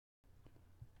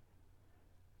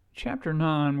Chapter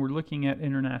 9, we're looking at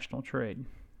international trade.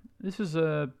 This is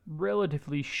a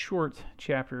relatively short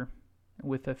chapter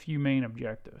with a few main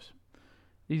objectives.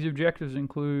 These objectives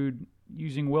include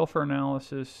using welfare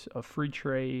analysis of free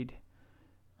trade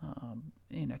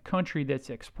in a country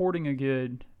that's exporting a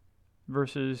good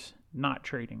versus not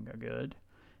trading a good.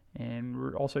 And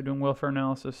we're also doing welfare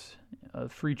analysis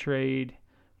of free trade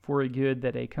for a good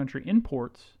that a country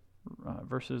imports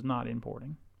versus not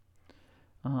importing.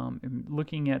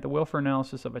 Looking at the welfare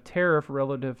analysis of a tariff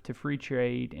relative to free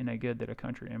trade in a good that a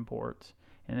country imports.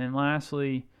 And then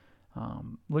lastly,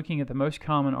 looking at the most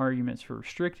common arguments for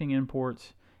restricting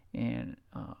imports and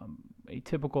a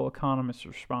typical economist's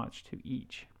response to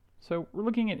each. So we're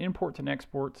looking at imports and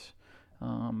exports,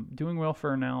 doing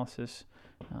welfare analysis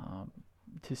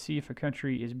to see if a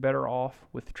country is better off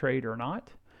with trade or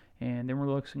not. And then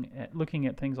we're looking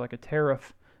at things like a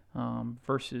tariff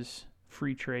versus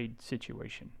free trade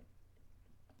situation.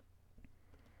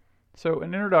 So,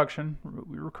 an introduction,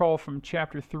 we recall from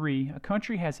Chapter 3, a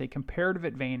country has a comparative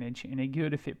advantage in a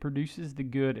good if it produces the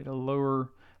good at a lower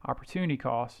opportunity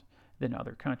cost than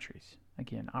other countries.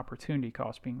 Again, opportunity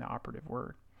cost being the operative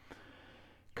word.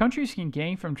 Countries can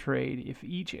gain from trade if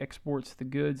each exports the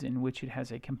goods in which it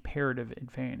has a comparative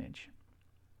advantage.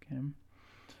 Okay.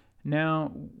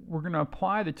 Now, we're going to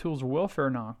apply the tools of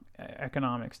welfare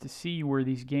economics to see where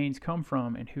these gains come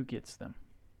from and who gets them.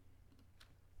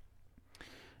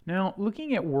 Now,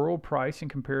 looking at world price and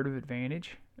comparative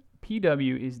advantage,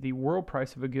 PW is the world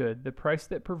price of a good, the price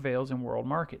that prevails in world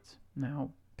markets. Now,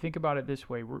 think about it this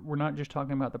way. We're not just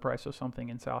talking about the price of something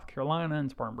in South Carolina and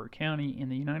Spartanburg County. In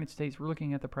the United States, we're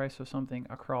looking at the price of something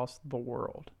across the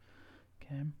world.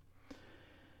 Okay.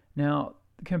 Now,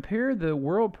 compare the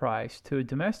world price to a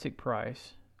domestic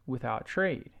price without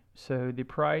trade. So the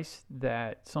price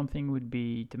that something would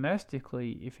be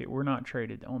domestically if it were not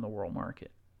traded on the world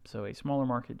market. So a smaller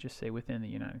market, just say within the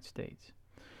United States.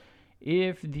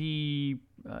 If the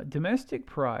domestic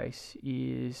price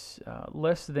is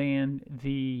less than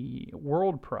the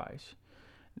world price,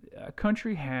 a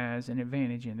country has an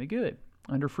advantage in the good.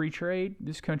 Under free trade,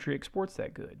 this country exports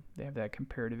that good. They have that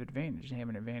comparative advantage. They have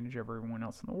an advantage over everyone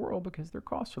else in the world because their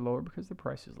costs are lower, because the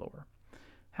price is lower.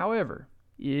 However,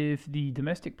 if the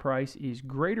domestic price is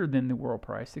greater than the world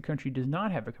price, the country does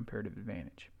not have a comparative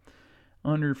advantage.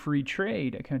 Under free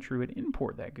trade, a country would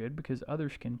import that good because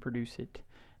others can produce it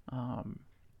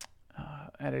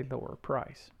at a lower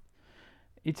price.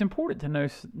 It's important to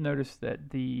notice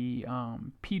that the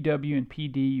PW and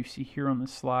PD you see here on the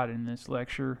slide in this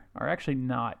lecture are actually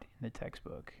not in the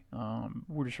textbook.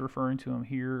 We're just referring to them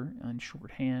here in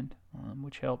shorthand,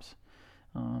 which helps.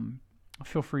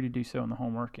 Feel free to do so in the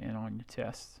homework and on your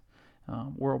tests.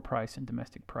 World price and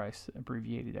domestic price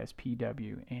abbreviated as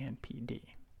PW and PD.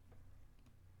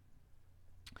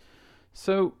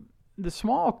 So the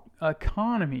small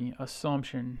economy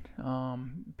assumption,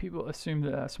 people assume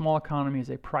that a small economy is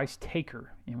a price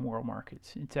taker in world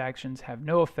markets. Its actions have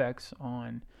no effects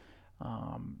on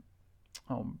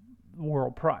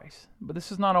world price. But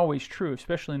this is not always true,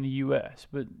 especially in the U.S.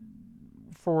 But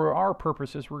for our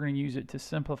purposes, we're going to use it to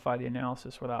simplify the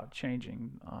analysis without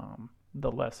changing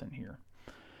the lesson here.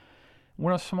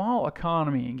 When a small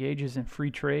economy engages in free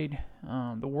trade,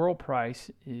 the world price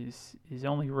is the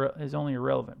only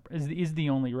relevant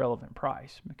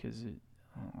price because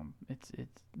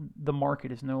the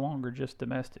market is no longer just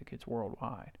domestic; it's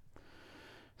worldwide.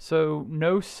 So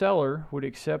no seller would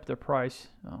accept a price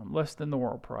less than the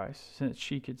world price, since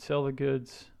she could sell the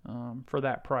goods for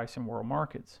that price in world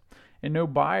markets, and no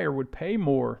buyer would pay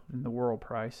more than the world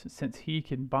price, since he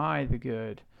can buy the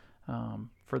good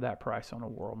for that price on a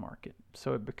world market.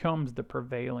 So it becomes the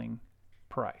prevailing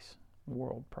price,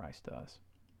 world price does.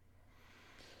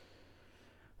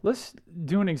 Let's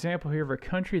do an example here of a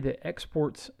country that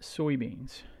exports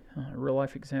soybeans. A real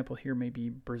life example here may be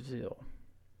Brazil.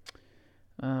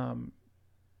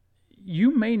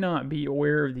 You may not be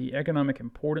aware of the economic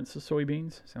importance of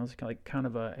soybeans. Sounds like kind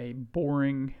of a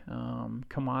boring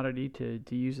commodity to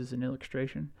use as an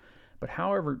illustration. But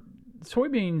however,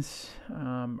 soybeans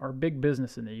are big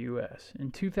business in the U.S.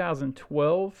 In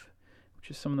 2012,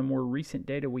 which is some of the more recent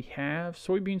data we have,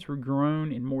 soybeans were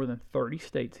grown in more than 30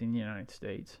 states in the United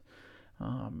States.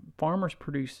 Farmers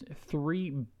produced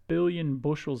 3 billion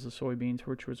bushels of soybeans,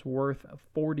 which was worth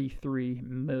 $43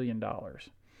 million.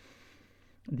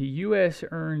 The U.S.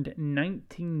 earned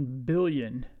 $19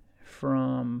 billion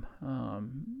from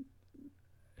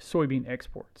soybean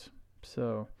exports.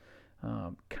 So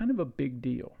kind of a big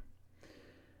deal.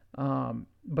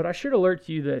 But I should alert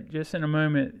you that just in a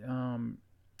moment,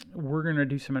 we're going to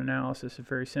do some analysis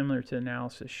very similar to the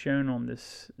analysis shown on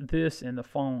this and the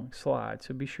following slide.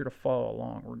 So be sure to follow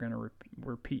along. We're going to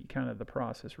repeat kind of the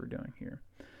process we're doing here.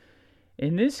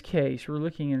 In this case, we're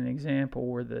looking at an example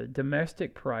where the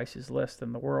domestic price is less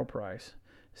than the world price.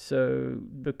 So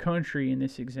the country in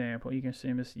this example, you can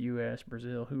assume it's the U.S.,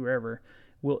 Brazil, whoever,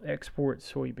 will export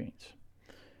soybeans.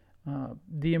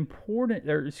 The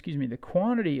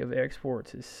quantity of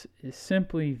exports is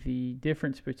simply the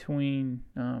difference between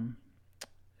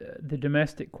the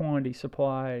domestic quantity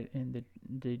supplied and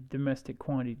the domestic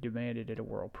quantity demanded at a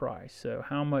world price. So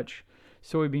how much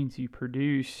soybeans you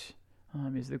produce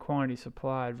is the quantity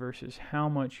supplied versus how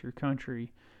much your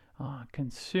country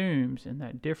consumes, and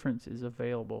that difference is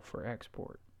available for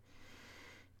export.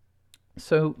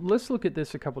 So let's look at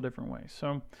this a couple different ways.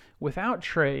 So without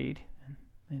trade,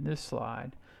 in this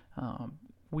slide,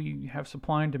 we have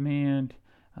supply and demand.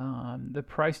 The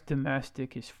price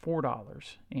domestic is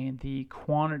 $4, and the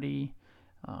quantity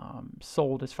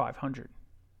sold is 500.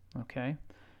 Okay.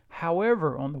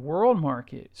 However, on the world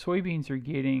market, soybeans are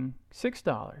getting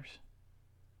 $6.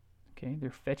 Okay,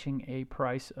 they're fetching a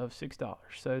price of $6.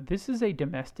 So this is a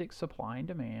domestic supply and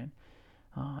demand,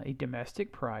 a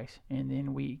domestic price, and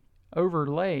then we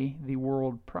overlay the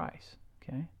world price.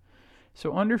 Okay.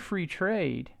 So under free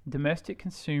trade, domestic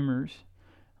consumers,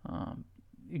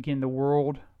 again, the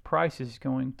world price is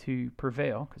going to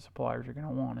prevail because suppliers are going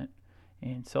to want it,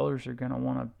 and sellers are going to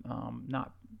want to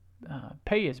not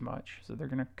pay as much, so they're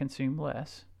going to consume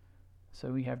less. So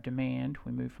we have demand.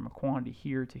 We move from a quantity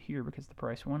here to here because the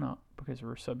price went up because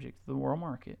we're subject to the world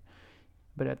market.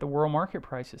 But at the world market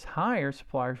price is higher,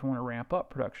 suppliers want to ramp up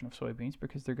production of soybeans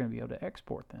because they're going to be able to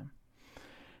export them.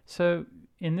 So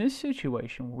in this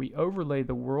situation, where we overlay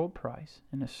the world price,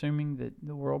 and assuming that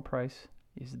the world price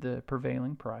is the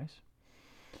prevailing price,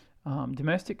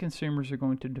 domestic consumers are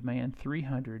going to demand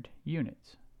 300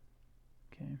 units,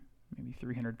 okay, maybe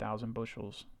 300,000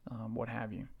 bushels, what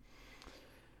have you.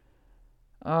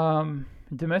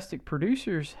 Domestic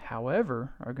producers,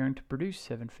 however, are going to produce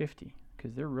 750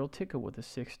 because they're real tickled with the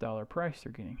 $6 price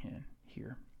they're getting in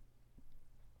here.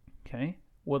 Okay.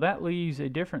 Well, that leaves a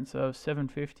difference of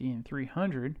 750 and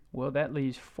 300. Well, that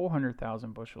leaves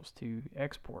 400,000 bushels to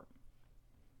export.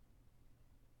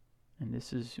 And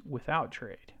this is without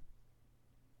trade.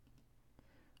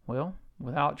 Well,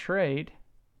 without trade,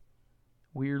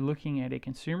 we're looking at a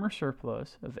consumer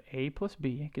surplus of A plus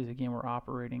B, because again, we're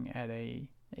operating at a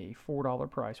 $4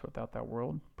 price without that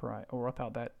world price, or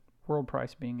without that world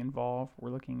price being involved. We're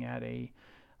looking at a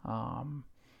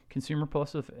consumer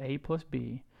plus of A plus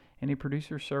B, and a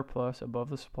producer surplus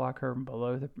above the supply curve and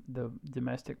below the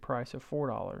domestic price of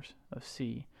 $4 of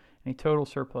C, and a total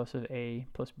surplus of A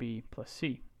plus B plus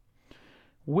C.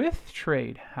 With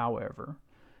trade, however,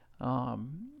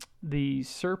 the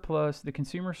surplus, the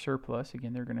consumer surplus,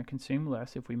 again, they're going to consume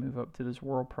less if we move up to this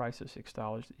world price of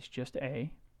 $6. It's just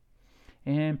A.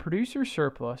 And producer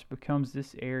surplus becomes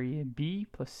this area B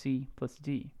plus C plus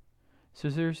D. So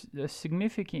there's a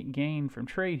significant gain from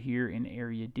trade here in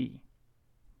area D.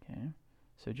 Okay,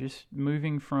 so just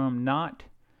moving from not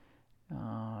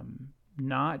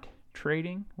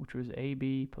trading, which was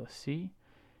AB plus C,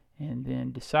 and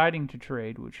then deciding to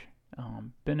trade, which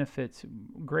benefits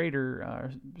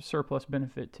greater surplus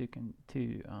benefit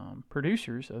to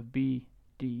producers of B,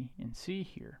 D, and C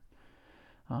here.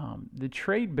 The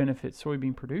trade benefits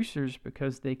soybean producers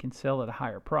because they can sell at a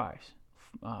higher price,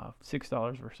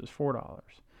 $6 versus $4.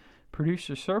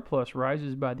 Producer surplus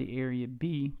rises by the area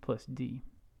B plus D.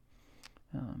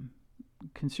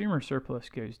 Consumer surplus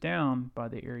goes down by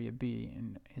the area B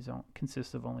and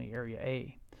consists of only area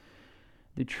A.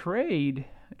 The trade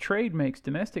makes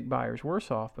domestic buyers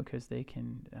worse off because they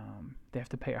have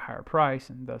to pay a higher price,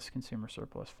 and thus consumer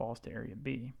surplus falls to area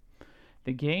B.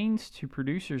 The gains to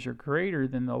producers are greater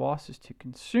than the losses to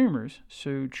consumers,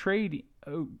 so trade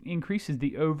increases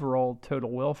the overall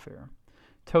total welfare.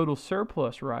 Total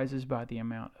surplus rises by the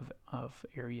amount of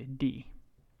area D.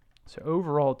 So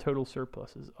overall total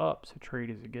surplus is up, so trade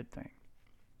is a good thing.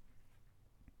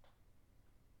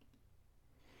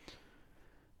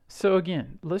 So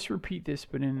again, let's repeat this,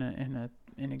 but in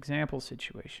an example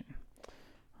situation,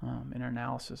 in our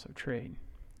analysis of trade.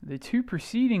 The two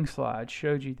preceding slides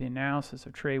showed you the analysis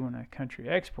of trade when a country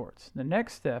exports. The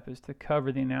next step is to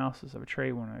cover the analysis of a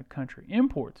trade when a country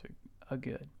imports a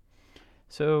good.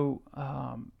 So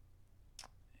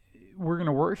we're going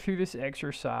to work through this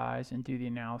exercise and do the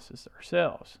analysis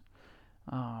ourselves.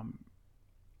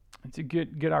 It's a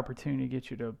good opportunity to get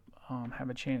you to have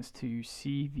a chance to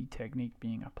see the technique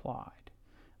being applied.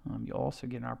 You'll also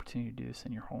get an opportunity to do this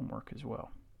in your homework as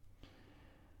well.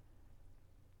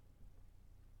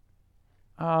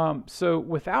 So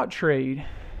without trade,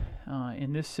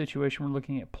 in this situation, we're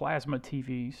looking at plasma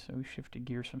TVs. So we shifted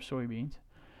gears from soybeans.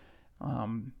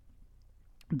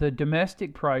 The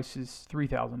domestic price is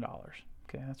 $3,000.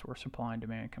 Okay, that's where supply and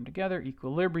demand come together,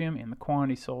 equilibrium, and the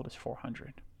quantity sold is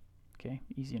 400. Okay,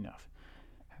 easy enough.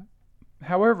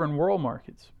 However, in world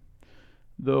markets,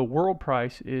 the world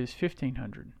price is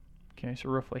 1,500. Okay, so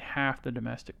roughly half the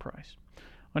domestic price.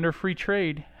 Under free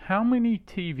trade, how many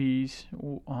TVs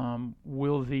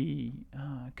will the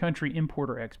country import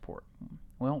or export?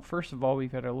 Well, first of all,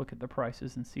 we've got to look at the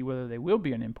prices and see whether they will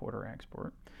be an import or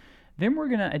export. Then we're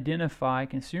going to identify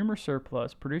consumer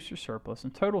surplus, producer surplus,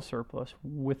 and total surplus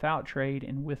without trade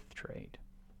and with trade.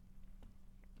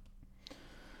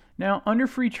 Now, under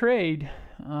free trade,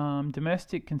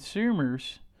 domestic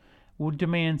consumers will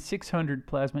demand 600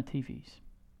 plasma TVs.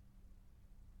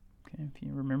 Okay, if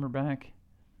you remember back,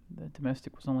 the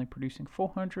domestic was only producing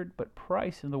 400, but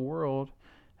price in the world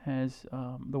has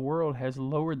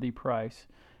lowered the price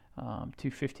to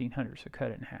 1,500, so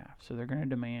cut it in half. So they're going to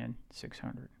demand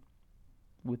 600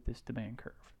 with this demand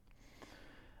curve.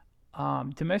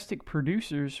 Domestic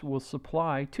producers will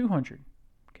supply 200,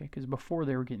 okay, because before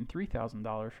they were getting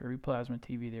 $3,000 for every plasma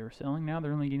TV they were selling. Now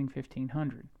they're only getting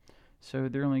 1,500, so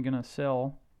they're only going to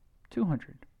sell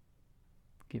 200,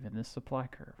 given this supply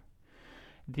curve.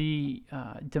 The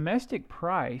domestic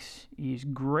price is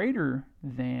greater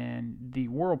than the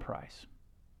world price.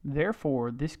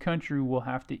 Therefore, this country will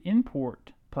have to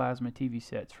import plasma TV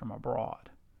sets from abroad.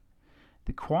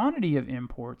 The quantity of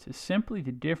imports is simply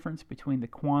the difference between the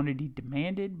quantity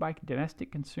demanded by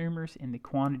domestic consumers and the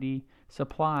quantity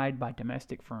supplied by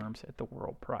domestic firms at the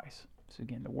world price. So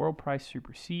again, the world price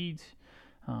supersedes.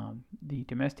 The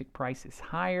domestic price is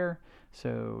higher,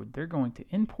 so they're going to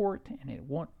import, and at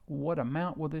what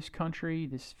amount will this country,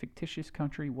 this fictitious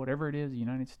country, whatever it is, the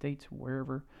United States,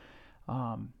 wherever,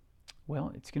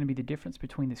 well, it's going to be the difference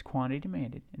between this quantity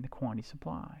demanded and the quantity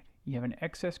supplied. You have an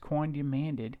excess quantity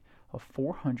demanded of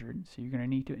 400, so you're going to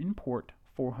need to import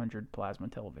 400 plasma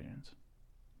televisions.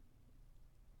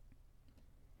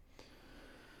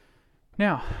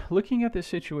 Now, looking at this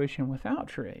situation without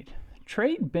trade,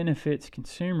 trade benefits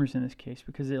consumers in this case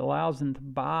because it allows them to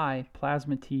buy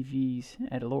plasma TVs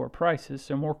at lower prices,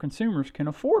 so more consumers can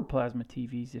afford plasma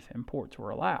TVs if imports were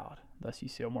allowed. Thus, you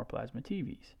sell more plasma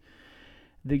TVs.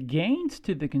 The gains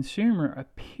to the consumer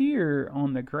appear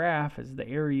on the graph as the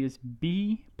areas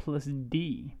B plus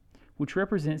D, which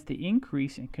represents the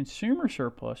increase in consumer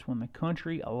surplus when the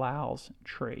country allows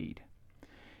trade.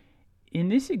 In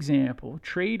this example,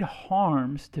 trade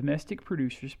harms domestic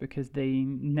producers because they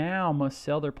now must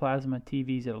sell their plasma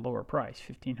TVs at a lower price,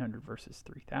 $1,500 versus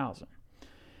 $3,000.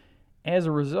 As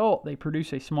a result, they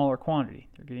produce a smaller quantity.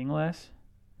 They're getting less,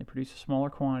 they produce a smaller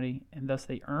quantity, and thus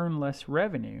they earn less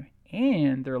revenue,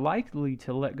 and they're likely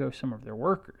to let go some of their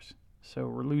workers. So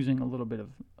we're losing a little bit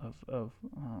of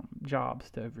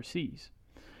jobs to overseas.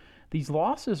 These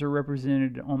losses are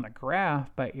represented on the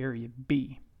graph by area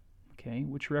B. Okay,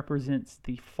 which represents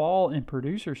the fall in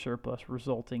producer surplus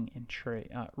resulting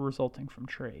from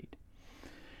trade.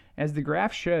 As the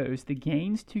graph shows, the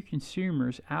gains to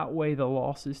consumers outweigh the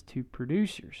losses to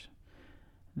producers.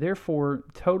 Therefore,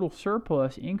 total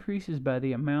surplus increases by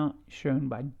the amount shown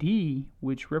by D,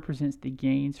 which represents the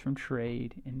gains from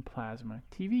trade in plasma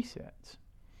TV sets.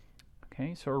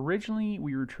 Okay, so originally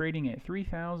we were trading at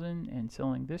 3,000 and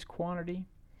selling this quantity.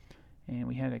 And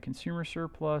we had a consumer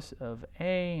surplus of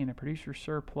A and a producer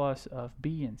surplus of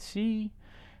B and C.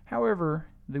 However,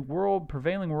 the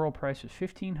prevailing world price was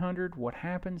 1,500. What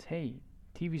happens? Hey,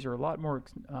 TVs are a lot more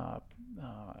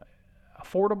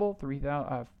affordable.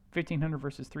 1,500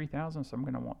 versus 3,000. So I'm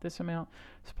going to want this amount.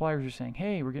 Suppliers are saying,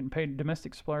 hey, we're getting paid.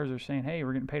 Domestic suppliers are saying, hey,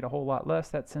 we're getting paid a whole lot less.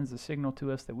 That sends a signal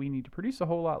to us that we need to produce a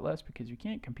whole lot less because we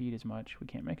can't compete as much. We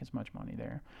can't make as much money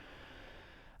there.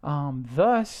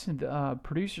 Thus, the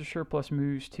producer surplus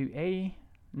moves to A,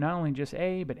 not only just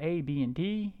A, but A, B, and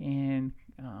D, and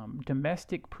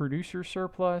domestic producer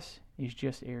surplus is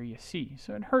just area C.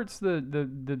 So it hurts the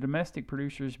domestic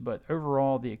producers, but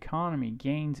overall the economy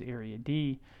gains area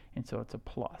D, and so it's a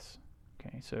plus.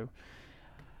 Okay, so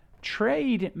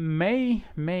trade may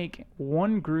make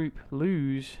one group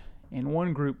lose and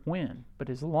one group win, but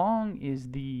as long as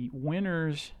the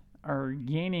winners are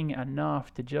gaining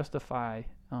enough to justify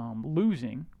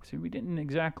losing. So we didn't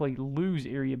exactly lose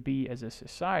Area B as a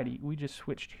society. We just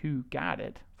switched who got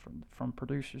it from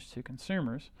producers to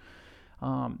consumers.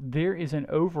 There is an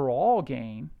overall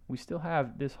gain. We still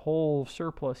have this whole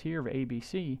surplus here of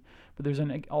ABC, but there's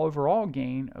an overall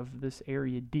gain of this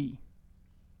Area D.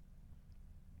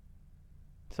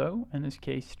 So, in this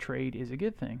case, trade is a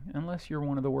good thing, unless you're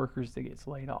one of the workers that gets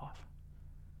laid off.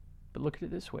 But look at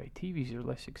it this way, TVs are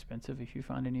less expensive if you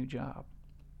find a new job.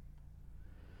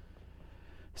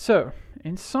 So,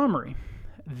 in summary,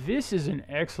 this is an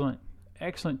excellent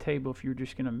table if you're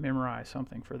just going to memorize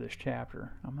something for this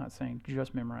chapter. I'm not saying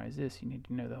just memorize this, you need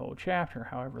to know the whole chapter.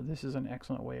 However, this is an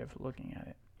excellent way of looking at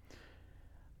it.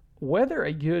 Whether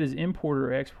a good is imported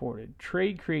or exported,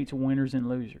 trade creates winners and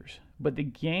losers. But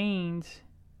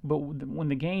when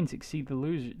the gains exceed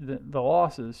the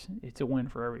losses, it's a win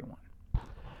for everyone.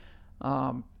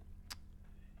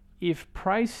 If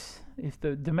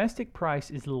the domestic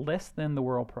price is less than the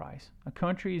world price, a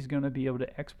country is going to be able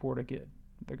to export a good.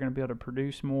 They're going to be able to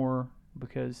produce more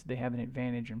because they have an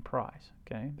advantage in price.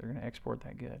 Okay, they're going to export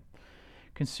that good.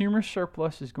 Consumer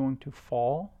surplus is going to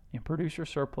fall, and producer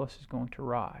surplus is going to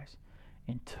rise,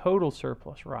 and total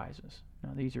surplus rises.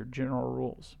 Now, these are general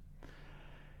rules.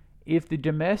 If the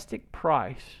domestic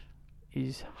price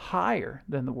is higher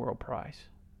than the world price,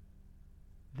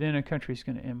 then a country is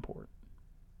going to import.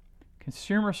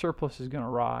 Consumer surplus is going to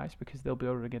rise because they'll be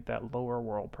able to get that lower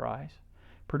world price.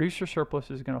 Producer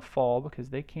surplus is going to fall because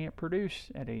they can't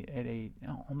produce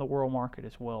on the world market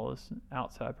as well as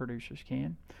outside producers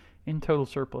can. And total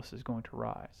surplus is going to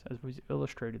rise, as was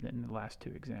illustrated in the last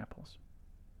two examples.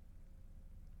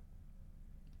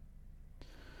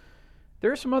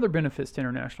 There are some other benefits to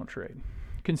international trade.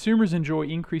 Consumers enjoy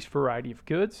increased variety of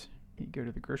goods. You go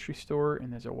to the grocery store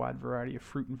and there's a wide variety of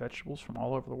fruit and vegetables from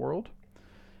all over the world.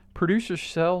 Producers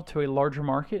sell to a larger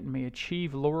market and may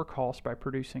achieve lower costs by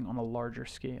producing on a larger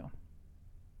scale.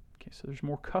 Okay, so there's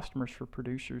more customers for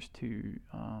producers to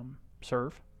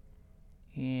serve,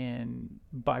 and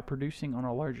by producing on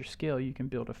a larger scale, you can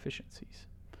build efficiencies.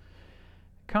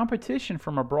 Competition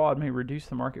from abroad may reduce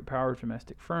the market power of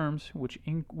domestic firms, which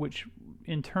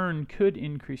in turn could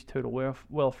increase total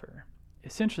welfare.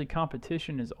 Essentially,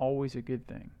 competition is always a good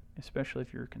thing, especially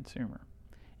if you're a consumer.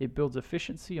 It builds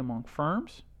efficiency among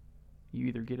firms. You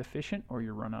either get efficient or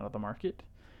you run out of the market.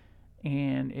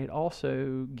 And it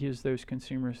also gives those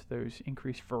consumers those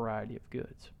increased variety of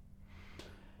goods.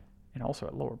 And also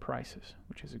at lower prices,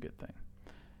 which is a good thing.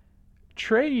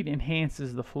 Trade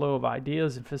enhances the flow of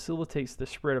ideas and facilitates the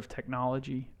spread of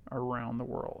technology around the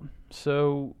world.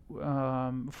 So,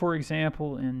 for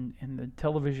example, in the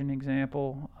television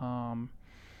example,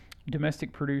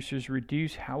 domestic producers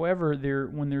reduce. However,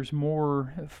 when there's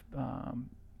more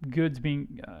goods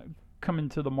being coming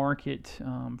to the market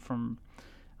from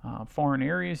foreign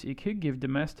areas, it could give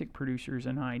domestic producers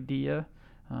an idea.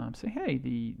 Say, hey,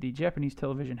 the Japanese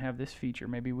television have this feature.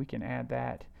 Maybe we can add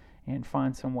that and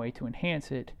find some way to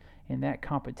enhance it. And that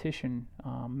competition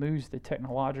moves the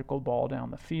technological ball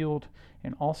down the field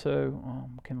and also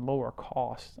can lower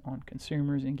costs on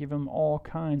consumers and give them all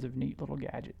kinds of neat little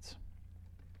gadgets.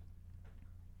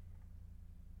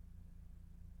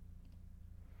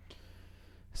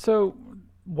 So,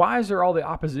 why is there all the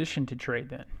opposition to trade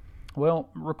then? Well,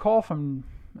 recall from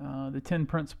the 10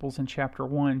 principles in Chapter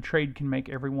 1, trade can make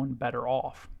everyone better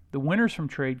off. The winners from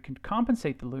trade can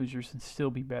compensate the losers and still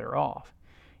be better off.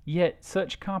 Yet,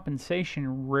 such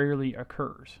compensation rarely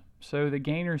occurs. So the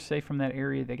gainers, say from that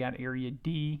area, they got area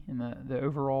D in the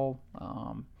overall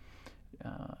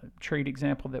trade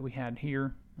example that we had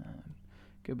here.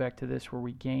 Go back to this where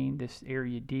we gained this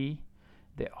area D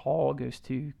that all goes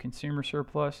to consumer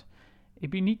surplus. It'd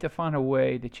be neat to find a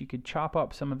way that you could chop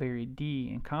up some of area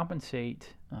D and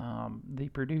compensate the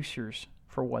producers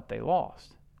for what they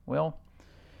lost. Well,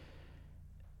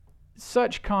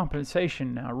 such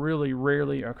compensation now really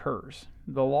rarely occurs.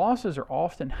 The losses are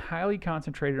often highly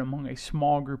concentrated among a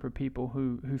small group of people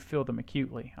who feel them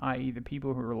acutely, i.e. the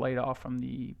people who are laid off from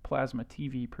the plasma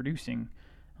TV producing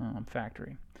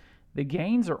factory. The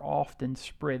gains are often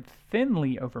spread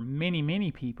thinly over many, many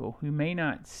people who may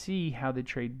not see how the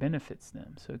trade benefits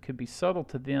them. So it could be subtle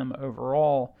to them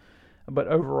overall, but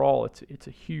overall it's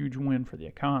a huge win for the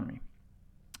economy.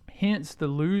 Hence, the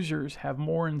losers have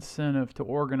more incentive to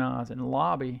organize and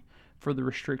lobby for the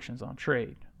restrictions on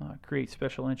trade, create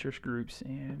special interest groups,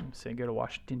 and say go to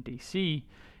Washington, D.C.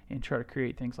 and try to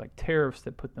create things like tariffs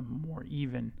that put them more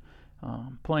even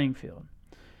playing field.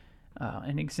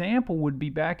 An example would be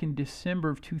back in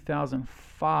December of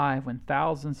 2005 when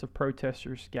thousands of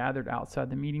protesters gathered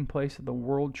outside the meeting place of the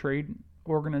World Trade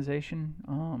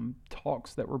Organization,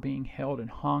 talks that were being held in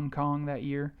Hong Kong that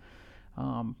year.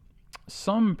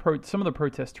 Some of the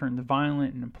protests turned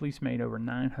violent, and the police made over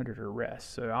 900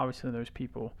 arrests. So obviously those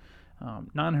people,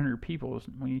 900 people,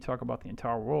 when you talk about the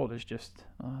entire world, is just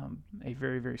a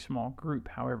very, very small group.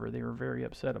 However, they were very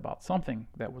upset about something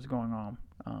that was going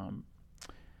on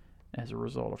as a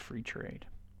result of free trade.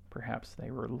 Perhaps they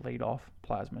were laid off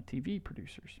plasma TV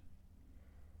producers.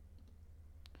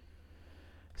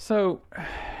 So,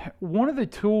 one of the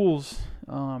tools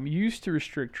used to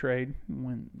restrict trade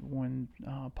when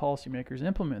policymakers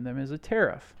implement them is a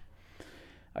tariff.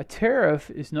 A tariff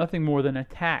is nothing more than a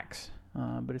tax,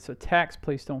 but it's a tax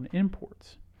placed on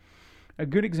imports. A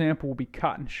good example will be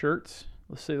cotton shirts.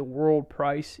 Let's say the world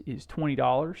price is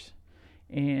 $20,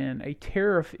 and a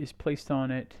tariff is placed on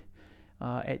it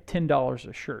at $10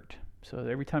 a shirt. So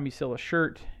every time you sell a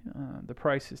shirt, the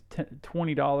price is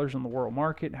 $20 on the world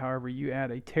market. However, you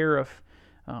add a tariff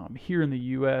here in the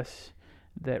U.S.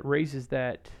 that raises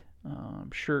that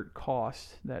shirt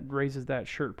cost, that raises that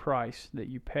shirt price that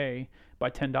you pay by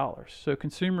 $10. So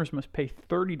consumers must pay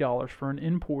 $30 for an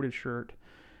imported shirt,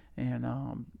 and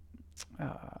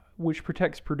which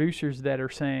protects producers that are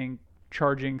saying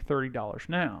charging $30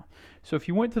 now. So if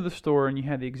you went to the store and you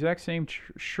had the exact same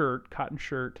shirt, cotton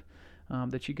shirt,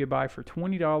 that you could buy for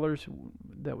 $20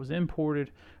 that was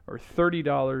imported or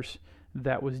 $30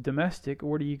 that was domestic,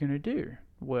 what are you going to do?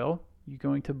 Well, you're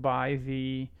going to buy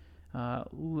the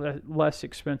less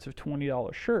expensive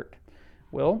 $20 shirt.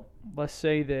 Well, let's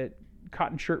say that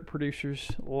cotton shirt producers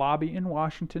lobby in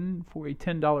Washington for a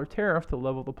 $10 tariff to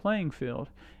level the playing field,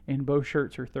 and both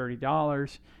shirts are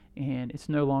 $30, and it's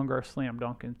no longer a slam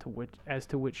dunk as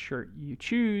to which shirt you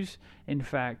choose. In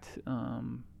fact,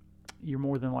 you're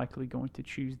more than likely going to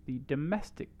choose the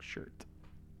domestic shirt.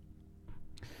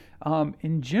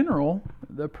 In general,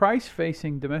 the price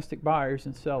facing domestic buyers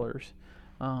and sellers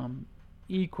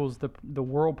equals the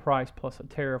world price plus a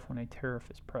tariff when a tariff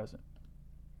is present.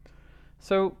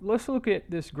 So let's look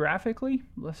at this graphically.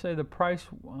 Let's say the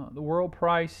world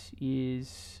price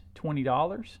is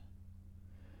 $20,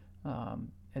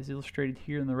 as illustrated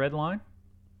here in the red line.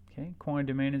 Okay, quantity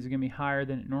demand is going to be higher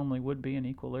than it normally would be in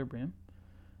equilibrium.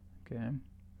 Okay,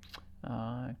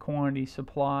 quantity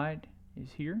supplied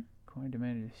is here. Quantity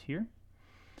demanded is here.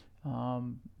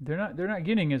 They're not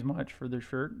getting as much for their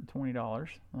shirt, $20.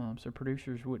 So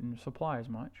producers wouldn't supply as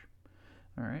much.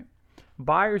 All right.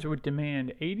 Buyers would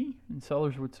demand 80 and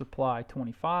sellers would supply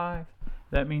 25.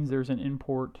 That means there's an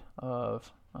import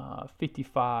of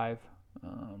 55,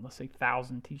 let's say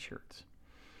 1,000 t-shirts.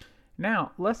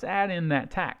 Now, let's add in that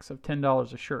tax of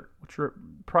 $10 a shirt, which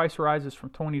price rises from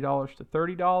 $20 to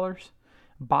 $30.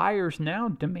 Buyers now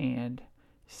demand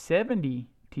 70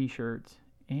 t-shirts,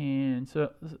 and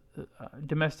so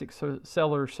domestic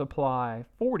sellers supply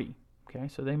 40. Okay,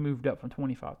 so they moved up from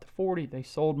 25 to 40. They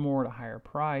sold more at a higher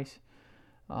price,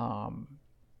 and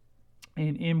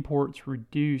imports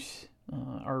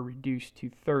are reduced to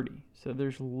 30. So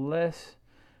there's less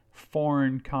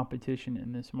foreign competition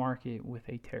in this market with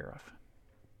a tariff.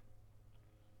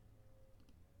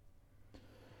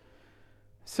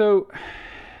 So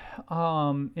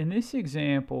in this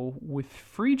example, with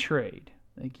free trade,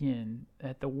 again,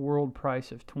 at the world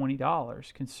price of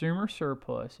 $20, consumer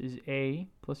surplus is A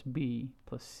plus B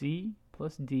plus C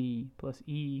plus D plus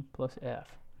E plus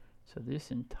F. So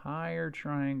this entire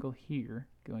triangle here,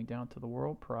 going down to the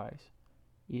world price,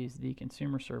 is the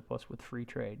consumer surplus with free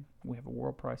trade. We have a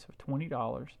world price of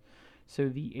 $20. So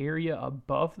the area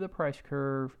above the price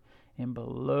curve and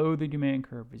below the demand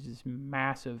curve is this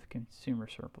massive consumer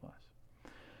surplus.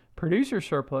 Producer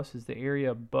surplus is the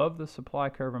area above the supply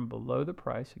curve and below the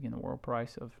price. Again, the world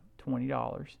price of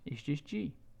 $20 is just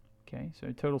G. Okay,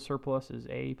 so total surplus is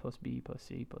A plus B plus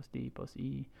C plus D plus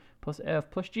E plus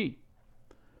F plus G.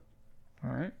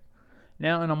 All right.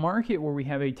 Now, in a market where we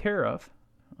have a tariff,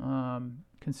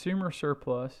 consumer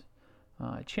surplus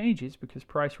changes because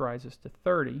price rises to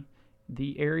 30.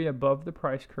 The area above the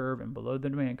price curve and below the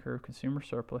demand curve, consumer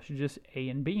surplus, is just A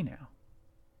and B now.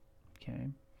 Okay.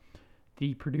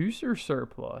 The producer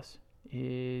surplus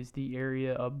is the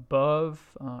area below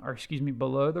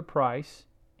the price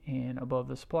and above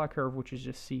the supply curve, which is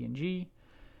just C and G.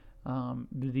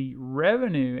 The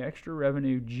extra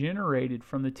revenue generated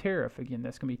from the tariff, again,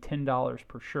 that's going to be $10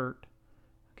 per shirt,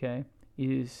 okay,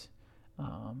 is,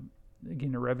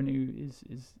 again, the revenue is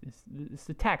it's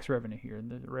the tax revenue here.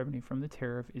 The revenue from the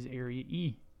tariff is area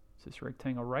E. It's this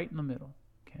rectangle right in the middle,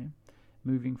 okay.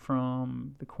 Moving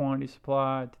from the quantity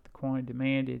supplied to the quantity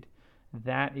demanded,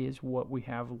 that is what we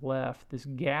have left. This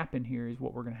gap in here is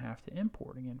what we're going to have to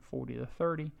import. Again, 40 to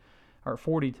 30, or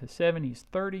 40 to 70 is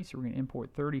 30, so we're going to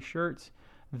import 30 shirts.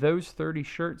 Those 30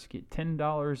 shirts get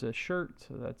 $10 a shirt,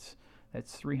 so that's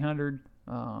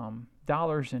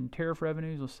 $300 in tariff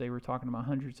revenues. Let's say we're talking about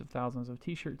hundreds of thousands of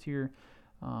t-shirts here.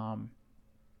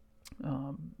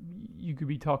 You could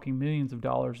be talking millions of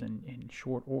dollars in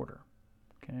short order,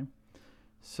 okay?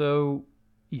 So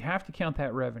you have to count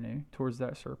that revenue towards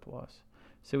that surplus.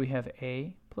 So we have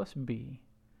A plus B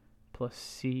plus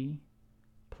C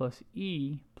plus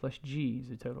E plus G is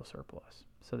the total surplus.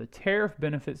 So the tariff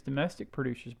benefits domestic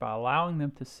producers by allowing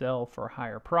them to sell for a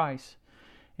higher price,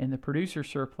 and the producer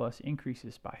surplus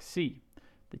increases by C.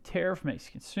 The tariff makes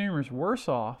consumers worse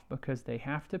off because they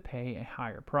have to pay a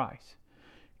higher price.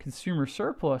 Consumer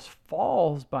surplus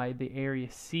falls by the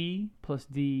area C plus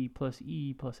D plus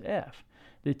E plus F.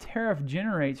 The tariff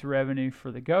generates revenue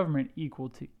for the government equal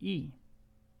to E.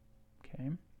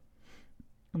 Okay.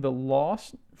 The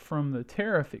loss from the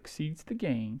tariff exceeds the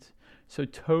gains, so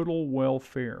total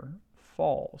welfare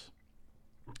falls.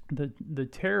 The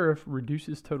tariff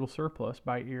reduces total surplus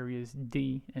by areas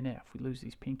D and F. We lose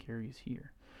these pink areas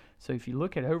here. So if you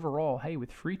look at overall, hey,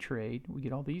 with free trade, we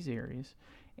get all these areas,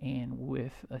 and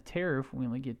with a tariff, we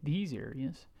only get these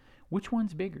areas. Which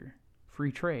one's bigger?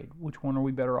 Free trade. Which one are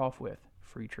we better off with?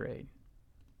 Free trade.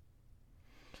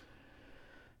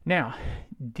 Now,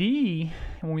 D,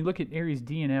 when we look at areas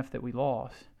D and F that we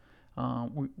lost,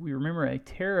 we remember a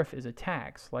tariff is a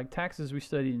tax. Like taxes we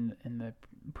studied in the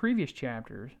previous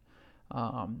chapters,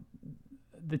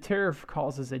 the tariff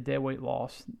causes a deadweight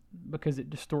loss because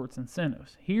it distorts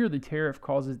incentives. Here, the tariff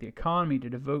causes the economy to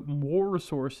devote more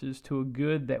resources to a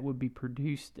good that would be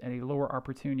produced at a lower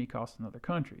opportunity cost in other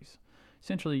countries.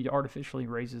 Essentially, it artificially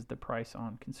raises the price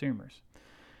on consumers.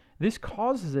 This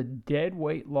causes a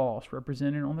deadweight loss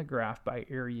represented on the graph by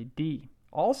area D.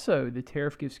 Also, the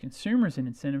tariff gives consumers an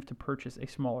incentive to purchase a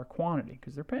smaller quantity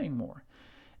because they're paying more.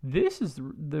 This is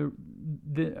the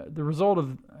result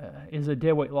of is a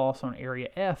deadweight loss on area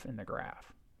F in the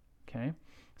graph. Okay,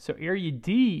 so area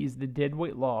D is the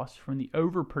deadweight loss from the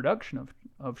overproduction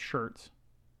of shirts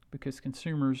because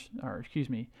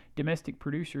domestic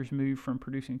producers move from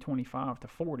producing 25 to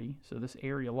 40. So this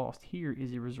area lost here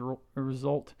is a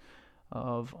result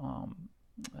of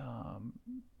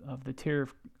the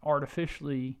tariff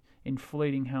artificially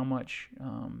inflating how much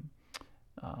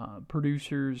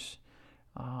producers,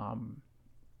 how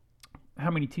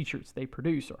many t-shirts they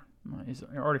produce is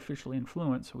artificially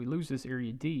influenced. So we lose this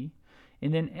area D.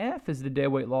 And then F is the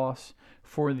deadweight loss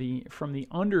from the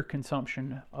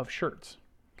underconsumption of shirts.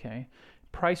 Okay,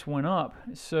 price went up,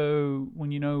 so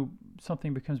when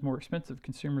something becomes more expensive,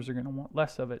 consumers are going to want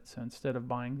less of it. So instead of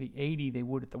buying the 80 they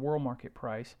would at the world market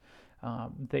price,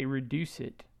 they reduce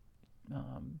it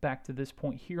back to this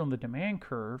point here on the demand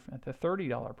curve at the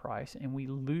 $30 price, and we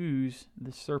lose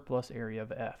the surplus area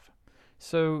of F.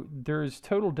 So there's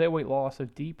total deadweight loss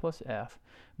of D plus F,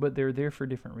 but they're there for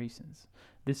different reasons.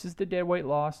 This is the deadweight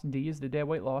loss. D is the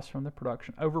deadweight loss from the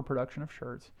overproduction of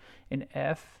shirts, and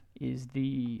F is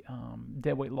the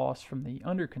deadweight loss from the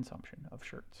underconsumption of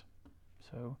shirts.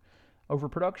 So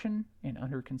overproduction and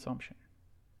underconsumption.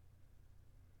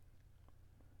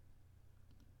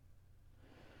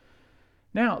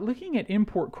 Now, looking at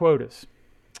import quotas,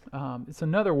 it's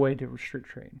another way to restrict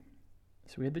trade.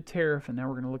 So we had the tariff, and now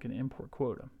we're going to look at an import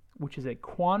quota, which is a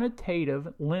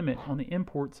quantitative limit on the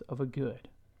imports of a good.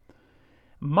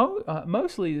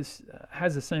 Mostly this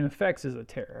has the same effects as a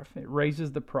tariff. It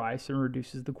raises the price and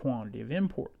reduces the quantity of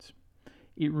imports.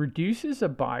 It reduces a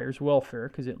buyer's welfare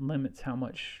because it limits how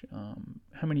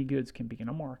many goods can be in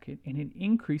a market, and it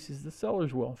increases the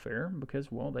seller's welfare because,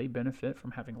 they benefit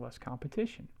from having less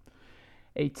competition.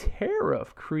 A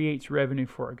tariff creates revenue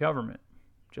for a government,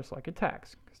 just like a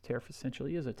tax, because tariff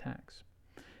essentially is a tax.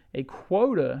 A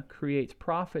quota creates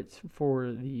profits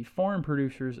for the foreign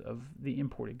producers of the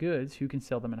imported goods who can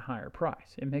sell them at a higher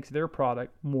price. It makes their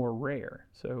product more rare.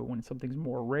 So when something's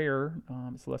more rare,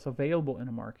 it's less available in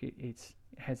a market, it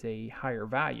has a higher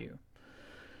value.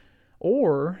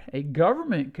 Or a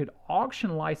government could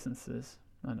auction licenses,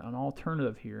 an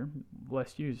alternative here,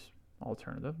 less used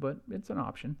alternative, but it's an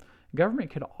option.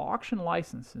 Government could auction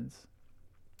licenses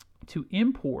to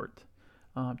import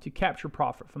to capture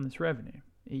profit from this revenue.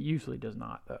 It usually does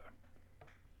not, though.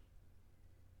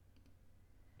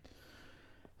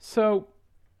 So,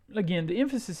 again, the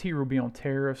emphasis here will be on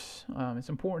tariffs. It's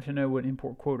important to know what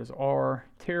import quotas are.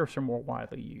 Tariffs are more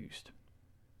widely used.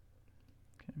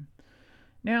 Okay.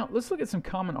 Now, let's look at some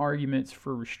common arguments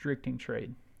for restricting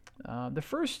trade. The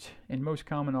first and most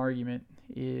common argument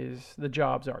is the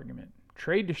jobs argument.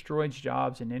 Trade destroys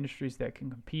jobs in industries that can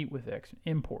compete with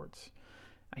imports.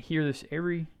 I hear this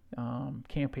every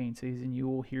campaign season. You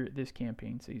will hear it this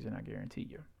campaign season, I guarantee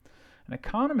you. An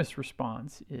economist's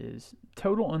response is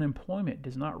total unemployment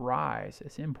does not rise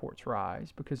as imports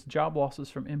rise because job losses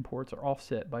from imports are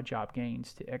offset by job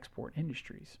gains to export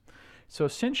industries. So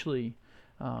essentially,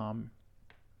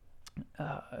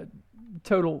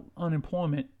 total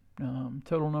unemployment,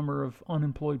 total number of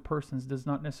unemployed persons does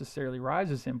not necessarily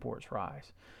rise as imports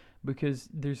rise. because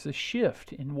there's a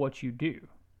shift in what you do.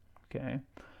 Okay.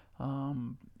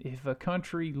 If a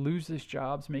country loses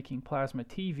jobs making plasma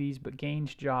TVs but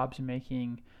gains jobs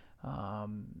making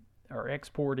or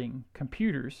exporting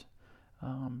computers,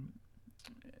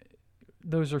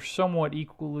 those are somewhat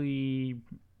equally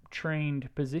trained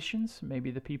positions.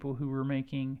 Maybe the people who were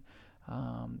making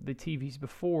the TVs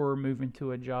before move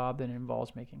into a job that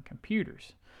involves making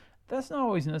computers. That's not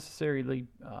always necessarily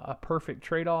a perfect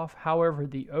trade-off. However,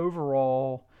 the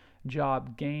overall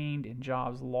job gained and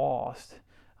jobs lost,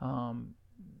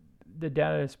 the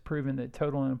data has proven that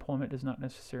total unemployment does not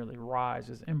necessarily rise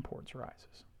as imports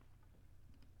rises.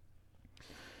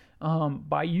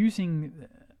 By using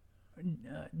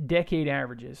decade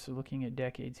averages, so looking at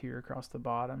decades here across the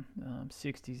bottom,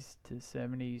 60s to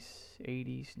 70s,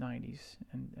 80s, 90s,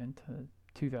 and to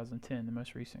 2010, the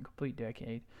most recent complete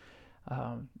decade.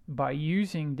 By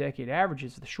using decade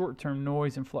averages, the short-term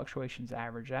noise and fluctuations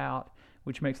average out,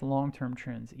 which makes long-term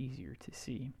trends easier to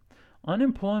see.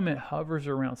 Unemployment hovers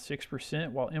around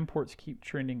 6%, while imports keep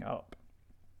trending up.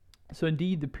 So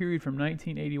indeed, the period from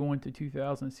 1981 to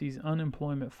 2000 sees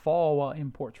unemployment fall while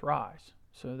imports rise.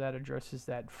 So that addresses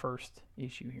that first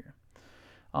issue here.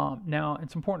 Now,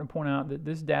 it's important to point out that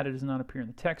this data does not appear in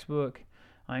the textbook.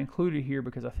 I include it here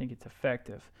because I think it's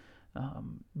effective.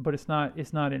 But it's not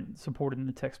supported in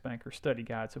the text bank or study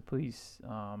guide, so please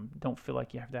don't feel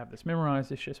like you have to have this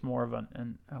memorized. It's just more of a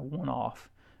one-off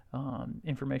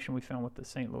information we found with the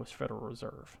St. Louis Federal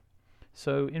Reserve.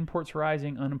 So imports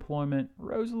rising, unemployment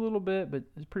rose a little bit, but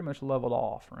it's pretty much leveled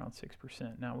off around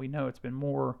 6%. Now we know it's been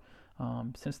more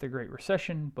since the Great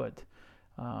Recession, but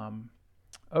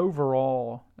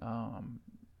overall,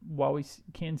 while we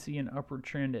can see an upward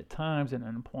trend at times in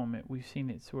unemployment, we've seen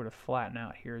it sort of flatten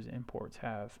out here as imports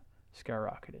have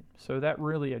skyrocketed. So that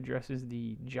really addresses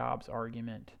the jobs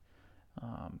argument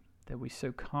that we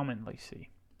so commonly see.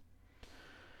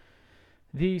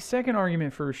 The second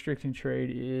argument for restricting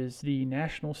trade is the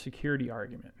national security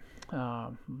argument.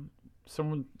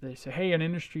 They say, hey, an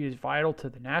industry is vital to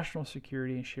the national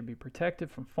security and should be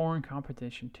protected from foreign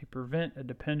competition to prevent a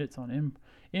dependence on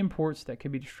imports that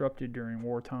could be disrupted during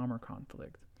wartime or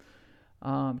conflict.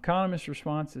 Economists'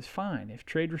 response is fine. If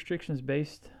trade restrictions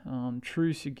based on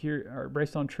true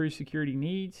security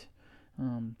needs,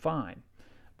 fine.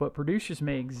 But producers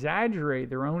may exaggerate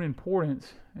their own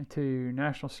importance to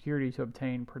national security to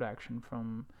obtain protection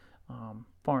from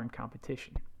foreign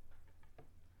competition.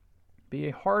 Be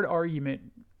a hard argument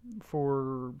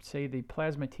for, say, the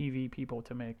plasma TV people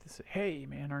to make to say, hey,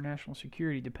 man, our national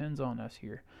security depends on us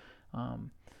here.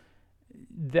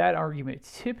 That argument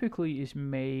typically is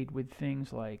made with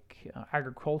things like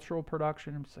agricultural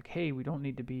production. It's like, hey, we don't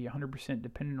need to be 100%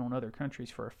 dependent on other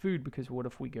countries for our food because what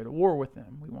if we go to war with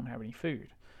them? We won't have any food.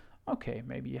 Okay,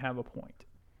 maybe you have a point.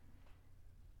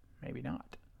 Maybe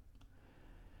not.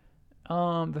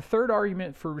 The third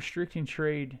argument for restricting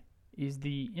trade is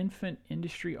the infant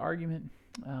industry argument.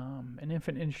 An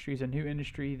infant industry is a new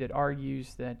industry that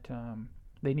argues that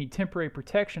they need temporary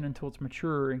protection until it's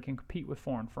mature and can compete with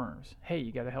foreign firms. Hey,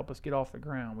 you got to help us get off the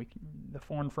ground. The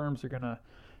foreign firms are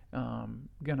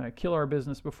gonna kill our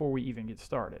business before we even get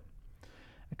started.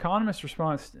 Economists'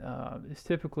 response is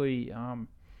typically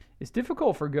it's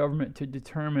difficult for government to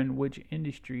determine which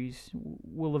industries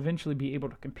will eventually be able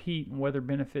to compete and whether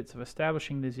benefits of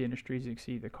establishing these industries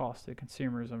exceed the cost to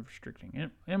consumers of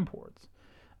restricting imports.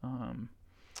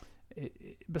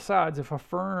 Besides, if a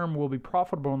firm will be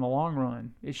profitable in the long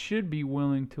run, it should be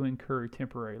willing to incur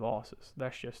temporary losses.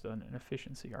 That's just an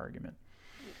efficiency argument.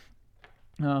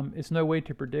 It's no way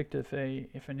to predict if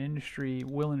an industry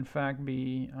will in fact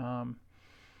be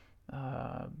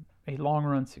a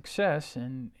long-run success,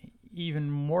 and even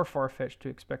more far-fetched to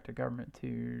expect a government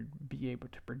to be able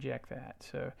to project that.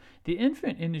 So the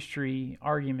infant industry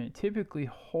argument typically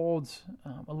holds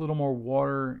a little more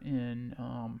water in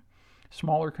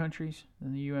smaller countries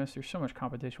than the U.S. There's so much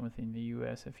competition within the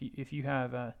U.S. If you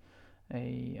have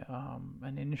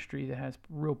an industry that has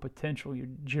real potential, you're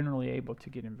generally able to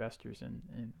get investors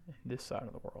in this side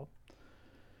of the world.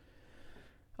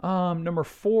 Number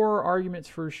 4 arguments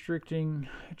for restricting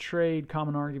trade,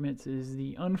 common arguments, is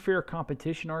the unfair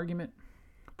competition argument.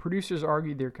 Producers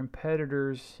argue their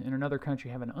competitors in another country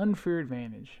have an unfair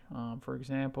advantage. For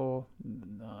example,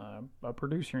 a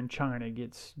producer in China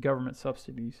gets government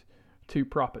subsidies to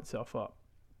prop itself up.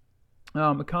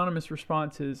 Economists'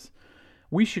 response is,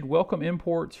 we should welcome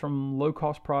imports from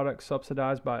low-cost products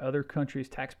subsidized by other countries'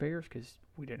 taxpayers because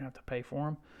we didn't have to pay for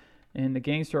them. And the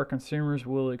gains to our consumers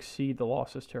will exceed the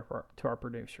losses to our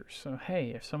producers. So, hey,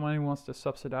 if somebody wants to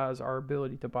subsidize our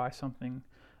ability to buy something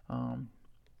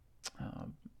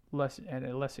at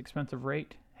a less expensive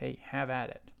rate, hey, have at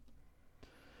it.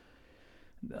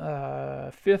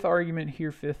 Fifth argument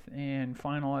here, fifth and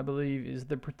final, I believe, is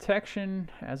the protection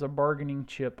as a bargaining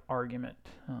chip argument,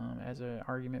 as an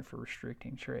argument for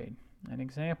restricting trade. An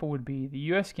example would be the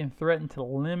U.S. can threaten to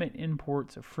limit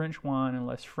imports of French wine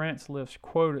unless France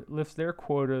lifts their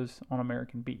quotas on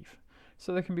American beef.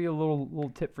 So there can be a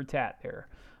little tit for tat there,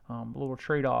 a little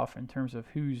trade-off in terms of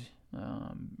who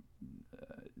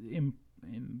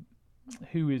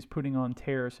is putting on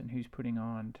tariffs and who's putting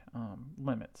on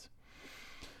limits.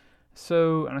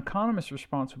 So an economist's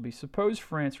response would be, suppose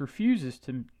France refuses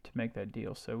to make that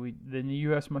deal. So then the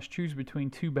U.S. must choose between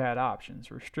two bad options: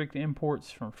 restrict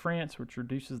imports from France, which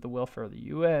reduces the welfare of the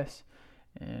U.S.,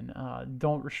 and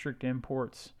don't restrict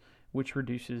imports, which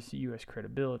reduces U.S.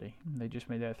 credibility. They just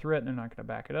made that threat and they're not going to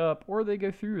back it up, or they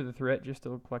go through with the threat just to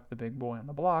look like the big boy on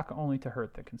the block, only to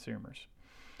hurt the consumers.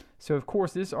 So, of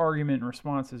course, this argument and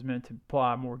response is meant to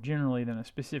apply more generally than a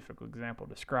specific example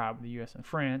described with the U.S. and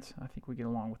France. I think we get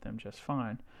along with them just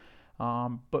fine.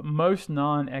 But most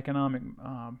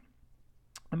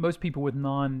people with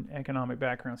non-economic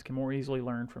backgrounds can more easily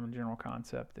learn from a general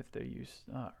concept if they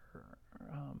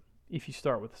if you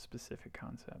start with a specific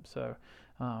concept. So,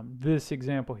 this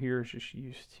example here is just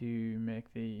used to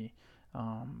make the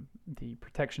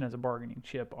protection as a bargaining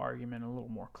chip argument a little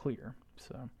more clear.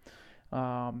 So.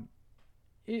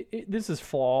 This is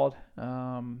flawed,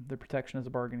 the protection as a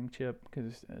bargaining chip,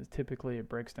 because typically it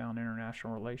breaks down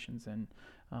international relations and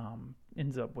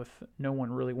ends up with no one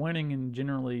really winning, and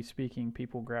generally speaking,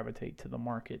 people gravitate to the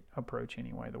market approach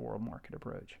anyway, the world market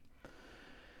approach.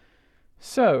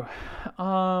 So,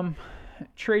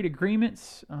 trade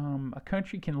agreements. A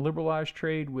country can liberalize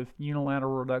trade with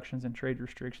unilateral reductions in trade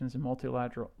restrictions and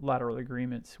multilateral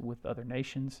agreements with other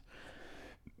nations.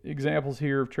 Examples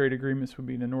here of trade agreements would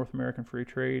be the North American Free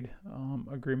Trade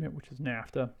Agreement, which is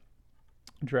NAFTA,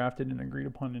 drafted and agreed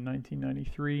upon in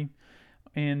 1993,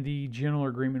 and the General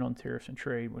Agreement on Tariffs and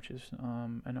Trade, which is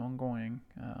an ongoing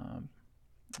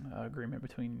agreement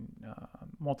between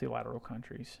multilateral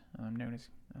countries, known as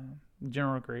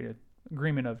General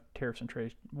Agreement of Tariffs and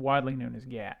Trade, widely known as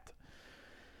GATT.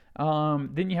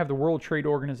 Then you have the World Trade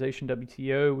Organization,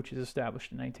 WTO, which is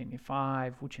established in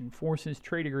 1985, which enforces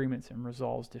trade agreements and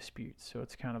resolves disputes. So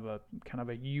it's kind of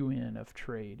a UN of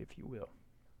trade, if you will.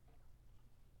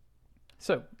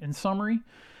 So, in summary,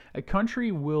 a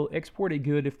country will export a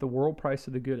good if the world price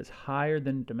of the good is higher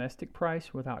than the domestic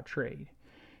price without trade.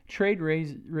 Trade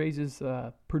raises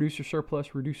producer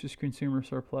surplus, reduces consumer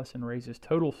surplus, and raises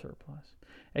total surplus.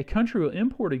 A country will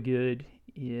import a good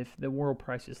if the world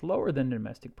price is lower than the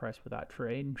domestic price without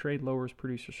trade, and trade lowers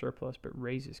producer surplus but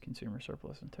raises consumer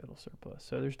surplus and total surplus.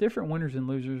 So there's different winners and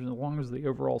losers, and as long as the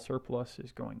overall surplus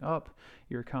is going up,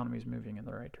 your economy is moving in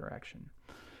the right direction.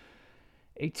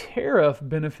 A tariff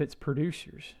benefits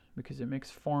producers because it makes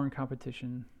foreign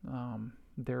competition,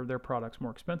 their products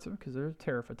more expensive because there's a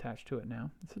tariff attached to it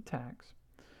now. It's a tax.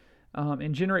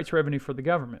 And generates revenue for the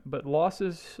government, but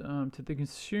losses to the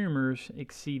consumers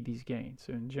exceed these gains.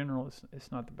 So in general,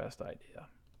 it's not the best idea.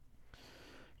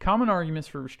 Common arguments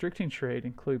for restricting trade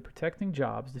include protecting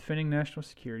jobs, defending national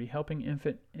security, helping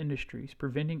infant industries,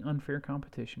 preventing unfair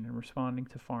competition, and responding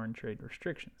to foreign trade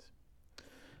restrictions.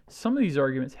 Some of these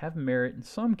arguments have merit in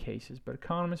some cases, but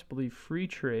economists believe free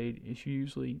trade is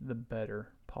usually the better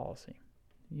policy.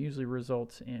 It usually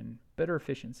results in better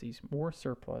efficiencies, more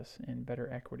surplus, and better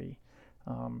equity.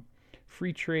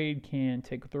 Free trade can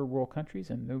take third world countries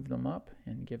and move them up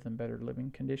and give them better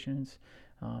living conditions.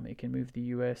 It can move the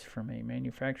U.S. from a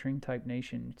manufacturing type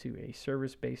nation to a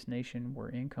service-based nation where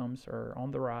incomes are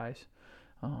on the rise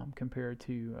compared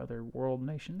to other world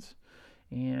nations.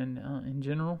 And in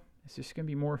general, it's just going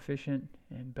to be more efficient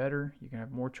and better. You can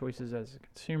have more choices as a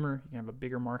consumer. You can have a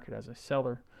bigger market as a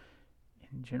seller.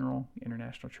 In general,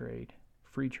 international trade,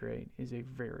 free trade is a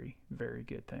very, very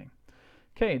good thing.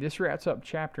 Okay, this wraps up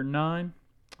Chapter 9,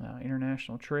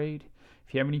 International Trade.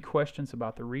 If you have any questions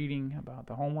about the reading, about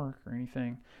the homework, or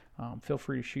anything, feel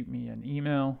free to shoot me an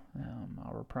email.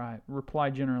 I'll reply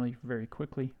generally very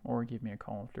quickly, or give me a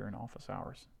call during office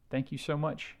hours. Thank you so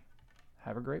much.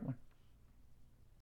 Have a great one.